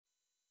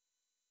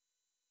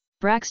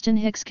Braxton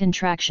Hicks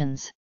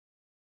contractions.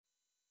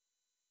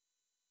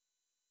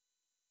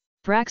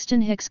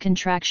 Braxton Hicks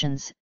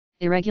contractions,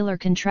 irregular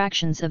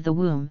contractions of the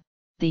womb,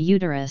 the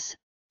uterus,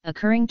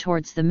 occurring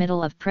towards the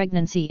middle of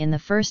pregnancy in the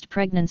first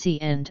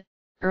pregnancy and,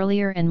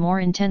 earlier and more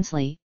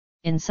intensely,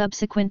 in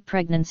subsequent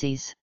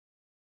pregnancies.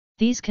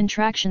 These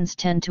contractions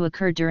tend to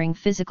occur during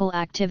physical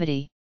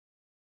activity.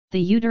 The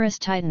uterus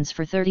tightens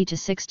for 30 to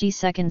 60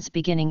 seconds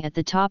beginning at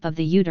the top of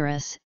the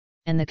uterus,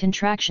 and the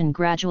contraction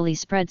gradually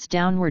spreads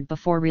downward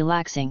before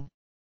relaxing.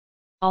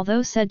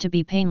 Although said to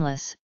be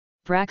painless,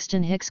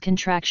 Braxton Hicks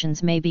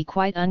contractions may be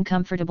quite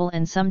uncomfortable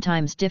and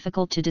sometimes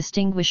difficult to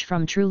distinguish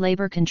from true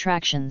labor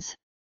contractions.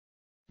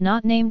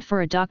 Not named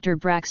for a Dr.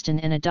 Braxton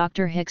and a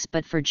Dr. Hicks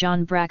but for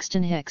John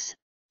Braxton Hicks,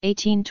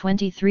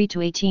 1823 to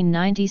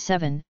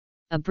 1897,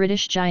 a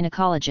British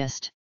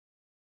gynecologist.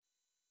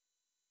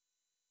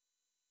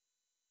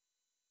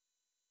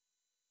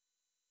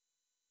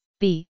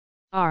 B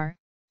R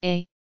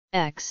A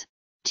X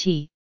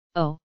T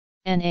O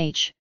N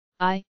H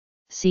I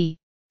C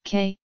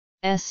K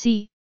S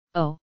C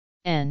O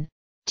N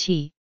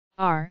T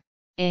R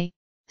A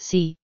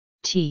C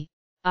T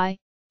I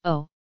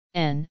O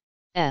N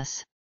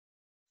S.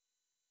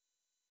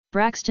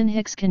 Braxton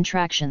Hicks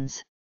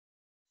contractions.